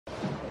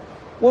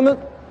我们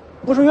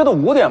不是约的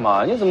5点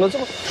吗？你怎么这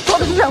么说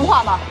的是人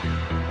话吗？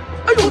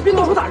哎呦，别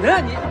动手打人啊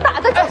你！打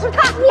的就是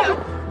他，你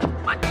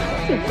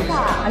是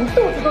吧？你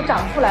肚子都长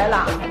出来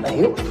了。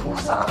没有出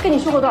撒。跟你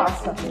说过多少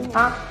次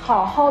啊？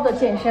好好的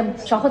健身，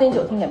少喝点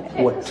酒，听见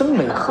没？我真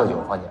没喝酒，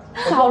花姐。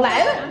少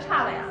来了，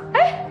差了呀！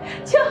哎，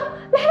秋，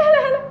来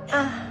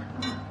啊！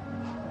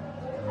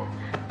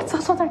走，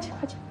坐那儿去，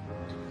快去。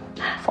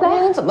方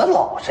姐，你怎么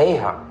老这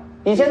样？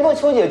以前做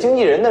秋姐经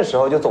纪人的时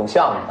候就总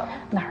像的。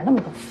哪儿那么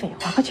多废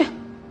话？快去。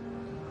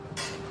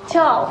秋，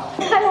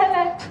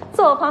来，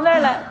坐我旁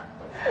边来。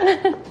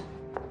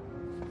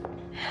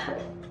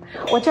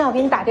我正要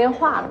给你打电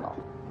话呢。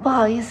不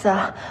好意思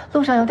啊，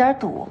路上有点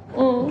堵。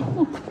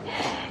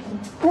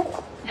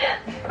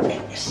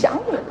想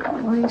你了，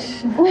我也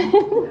是。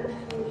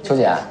秋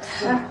姐，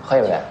喝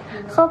一杯。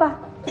喝吧。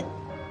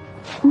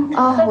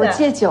哦，我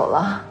戒酒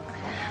了。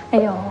哎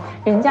呦，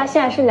人家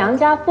现在是良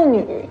家妇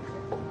女，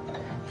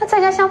她在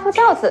家相夫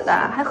教子的，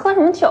还喝什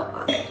么酒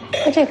啊？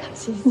喝这个。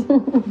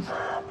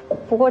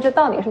不过这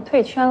到底是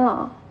退圈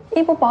了，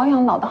一不保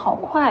养老得好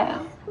快啊。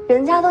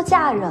人家都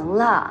嫁人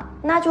了，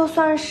那就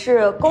算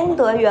是功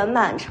德圆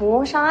满，成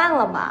功上岸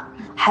了嘛，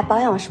还保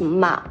养什么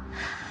嘛？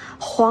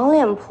黄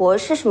脸婆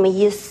是什么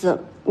意思？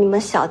你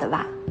们晓得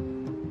吧？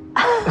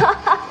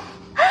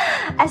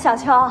哎，小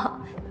秋，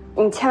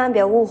你千万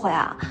别误会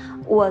啊！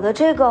我的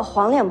这个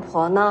黄脸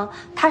婆呢，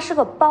它是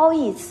个褒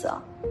义词，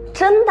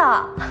真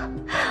的，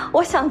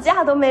我想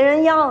嫁都没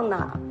人要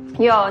呢。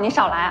哟，你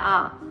少来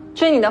啊！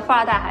追你的富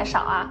二代还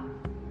少啊？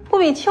不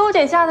比秋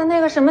姐家的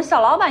那个什么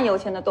小老板有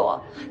钱的多，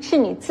是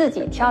你自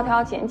己挑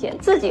挑拣拣，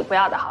自己不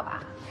要的好吧？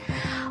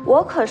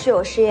我可是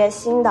有事业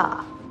心的，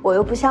我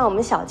又不像我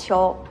们小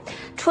秋，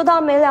出道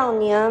没2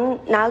年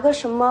拿个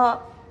什么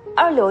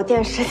2流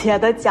电视节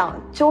的奖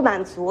就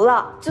满足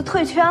了，就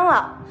退圈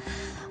了。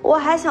我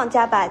还想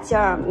加把劲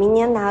儿，明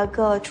年拿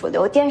个主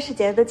流电视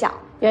节的奖。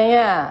圆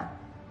圆，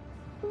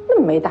那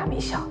么没大没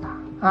小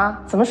的啊？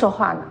怎么说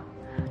话呢？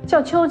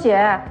叫秋姐，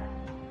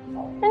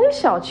人家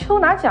小秋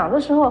拿奖的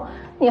时候，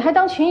你还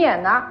当群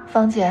演呢。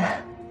芳姐，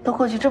都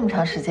过去这么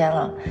长时间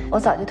了，我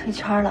早就退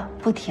圈了，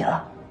不提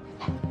了。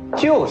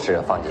就是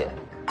啊，芳姐，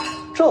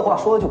这话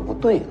说的就不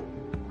对了。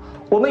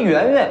我们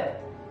圆圆，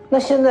那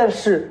现在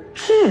是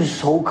炙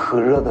手可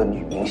热的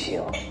女明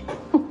星，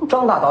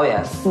张大导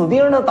演死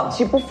盯着那档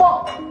期不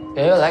放。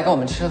圆圆来跟我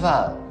们吃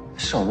饭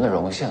是我们的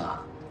荣幸啊。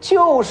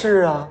就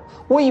是啊，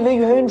我以为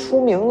圆圆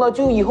出名了，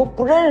就以后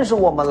不认识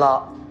我们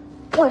了。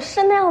我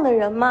是那样的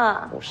人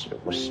吗？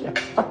不是。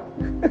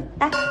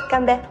来，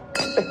干杯！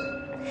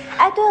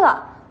哎，对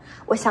了，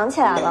我想起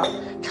来了，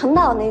陈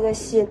导那个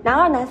戏男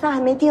2男3还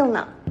没定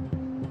呢，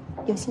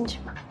有兴趣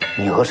吗？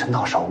你和陈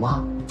导熟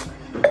吗？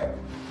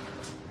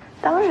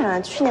当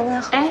然，去年跟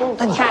他合作过。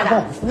那你还帮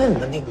我问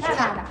问那个角色。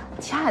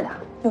亲爱的，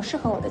有适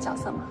合我的角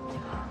色吗？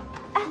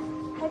哎，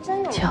还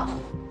真有。秋，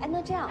哎，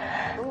那这样，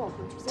等我回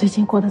去。最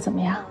近过得怎么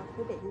样？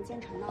回北京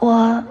见陈导。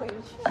我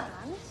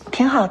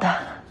挺好的。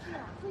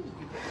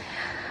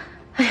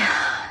哎呀，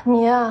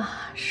你呀，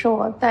是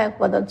我带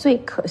过的最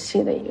可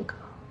惜的一个，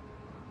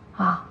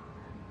啊！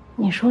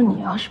你说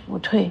你要是不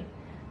退，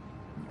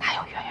哪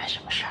有圆圆什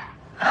么事儿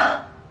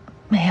啊？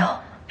没有，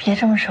别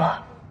这么说。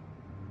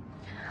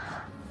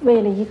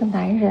为了一个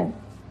男人，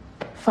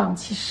放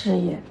弃事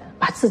业，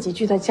把自己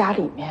拘在家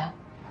里面，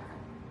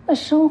那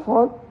生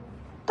活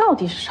到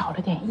底是少了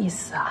点意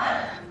思啊？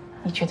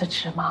你觉得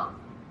值吗？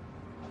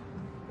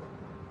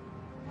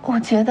我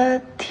觉得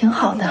挺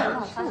好的。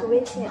发个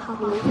微信，好，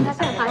他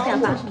现发，现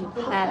发，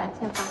来，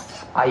先发。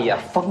哎呀，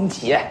芳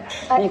姐，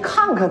你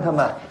看看他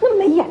们那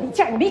没眼力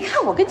劲儿，你没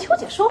看我跟秋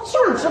姐说话，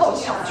就知道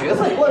抢角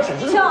色，我只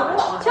知道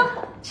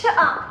吃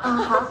啊，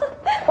好，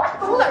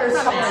都在这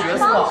抢角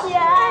色。芳姐，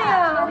哎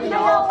呀，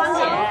芳姐，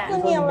想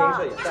死你了，来。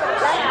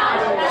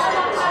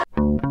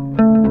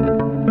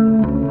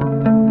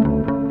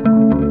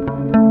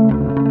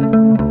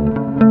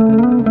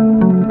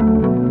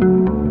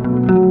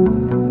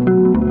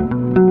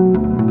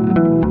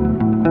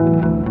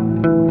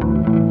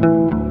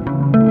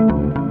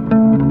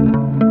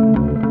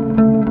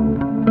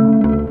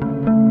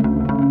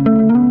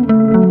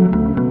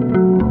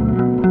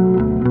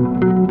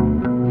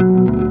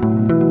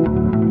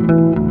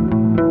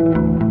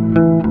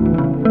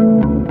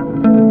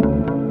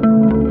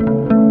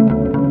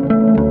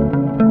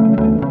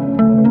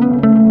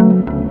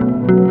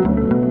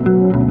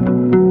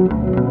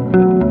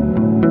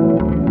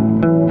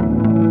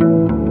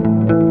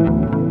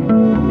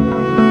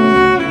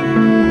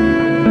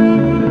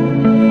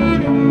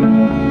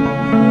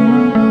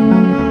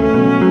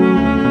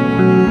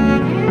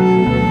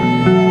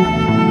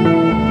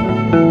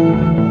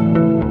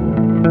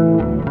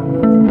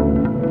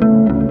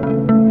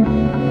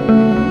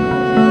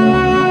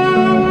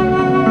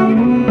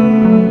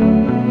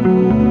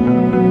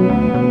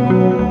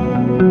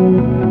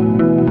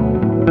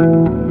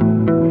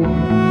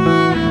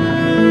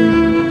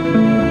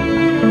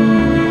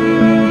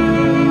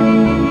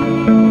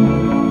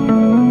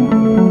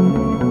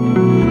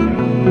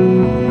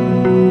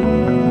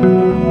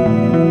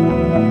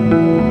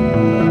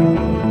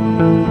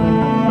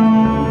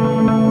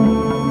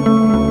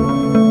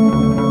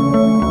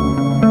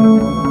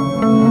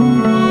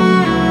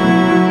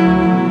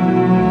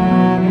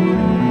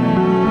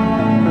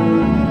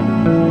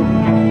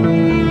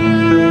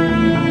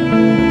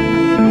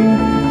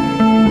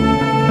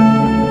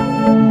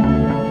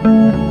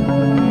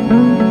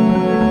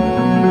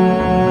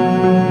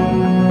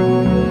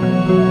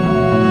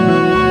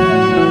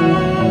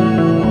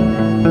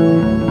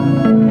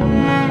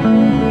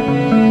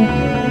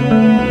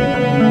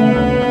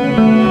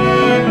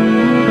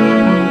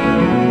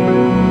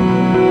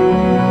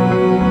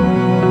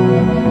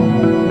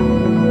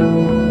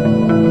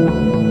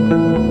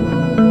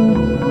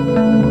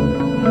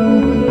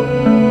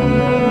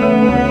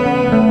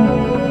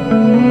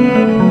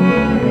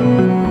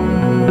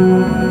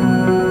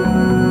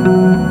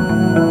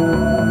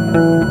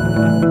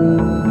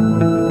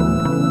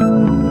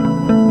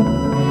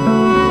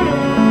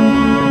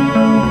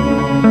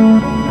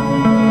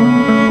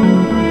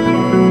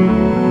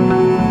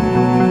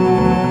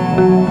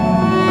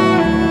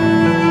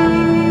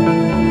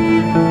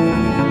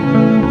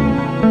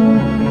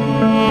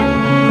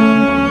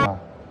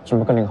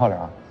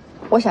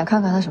我想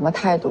看看他什么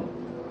态度，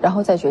然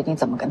后再决定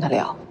怎么跟他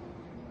聊。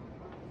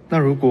那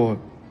如果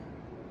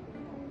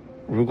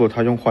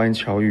他用花言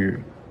巧语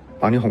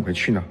把你哄回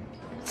去呢？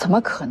怎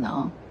么可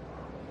能？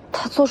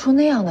他做出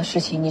那样的事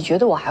情，你觉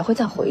得我还会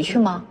再回去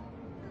吗？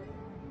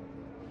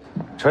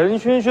陈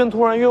轩轩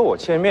突然约我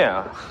见面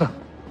啊，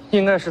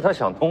应该是他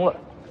想通了。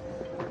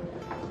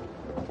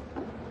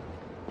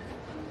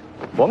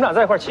我们俩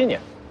在一块7年，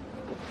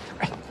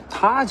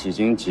他几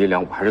斤几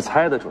两我还是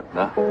猜得准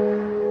的，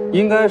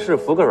应该是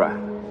服个软，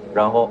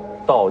然后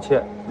道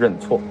歉认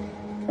错。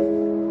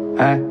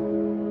哎，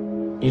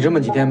你这么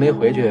几天没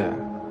回去，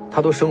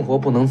他都生活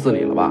不能自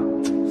理了吧？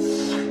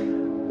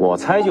我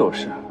猜就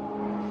是，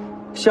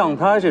像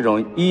她这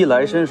种衣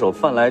来伸手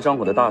饭来张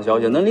口的大小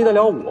姐，能离得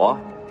了我？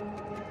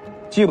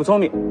既不聪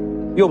明，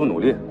又不努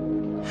力。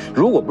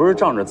如果不是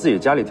仗着自己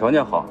家里条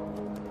件好，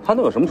她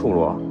能有什么出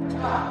路啊？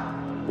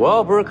我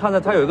要不是看在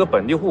她有一个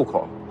本地户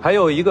口，还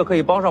有一个可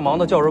以帮上忙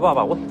的教授爸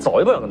爸，我早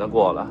一步要跟她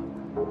过了。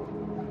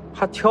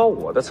她挑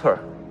我的刺儿，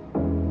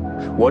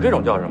我这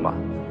种叫什么？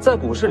在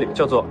股市里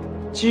叫做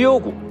绩优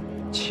股、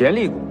潜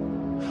力股。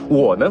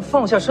我能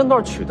放下身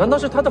段娶她，那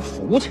是她的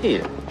福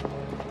气。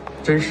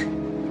真是，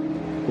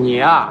你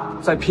呀，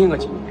再拼个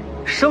几年，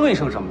生一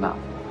生什么的，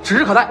指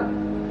日可待。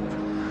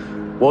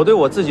我对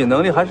我自己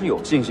能力还是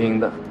有信心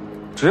的，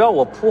只要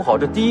我铺好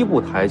这第一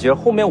步台阶，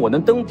后面我能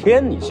登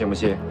天，你信不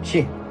信？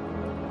信。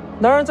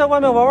男人在外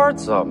面玩玩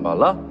怎么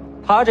了？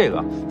他这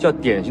个叫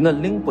典型的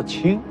拎不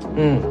清。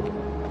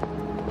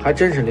还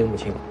真是拎不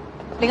清。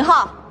林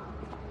浩，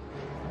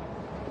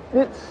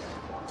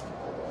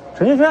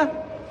陈轩轩，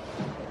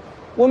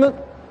我们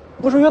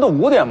不是约的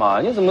5点吗？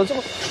你怎么这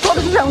么说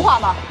的是真话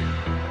吗？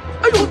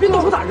哎呦，别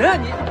动手打人啊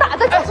你！打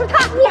的就是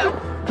他，你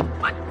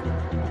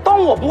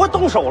当我不会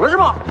动手了是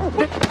吗？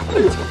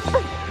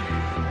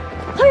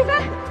何雨菲，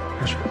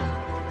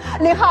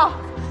林浩，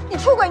你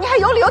出轨，你还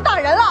有理由打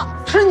人了？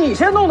是你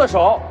先动的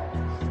手，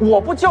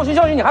我不教训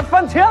教训你还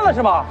翻天了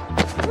是吗？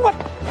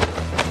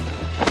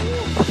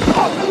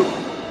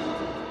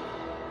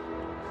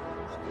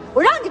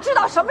我让你知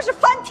道什么是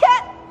翻天。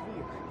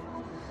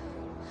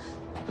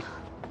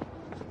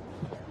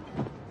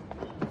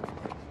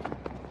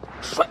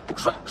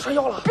摔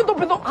腰了，别动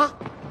啊！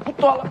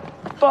断了。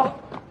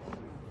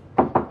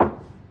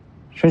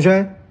轩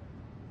轩，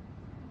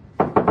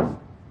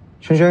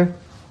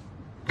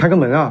开个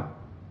门啊！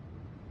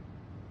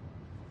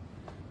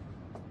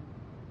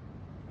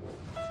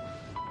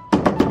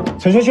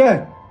陈轩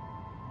轩，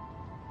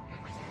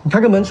你开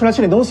个门出来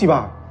吃点东西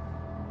吧。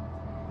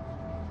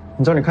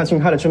你知道你看清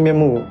他的真面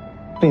目，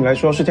对你来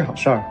说是件好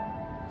事儿，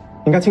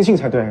应该庆幸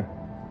才对。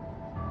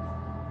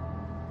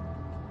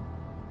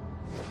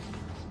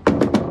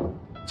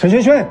陈轩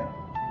轩。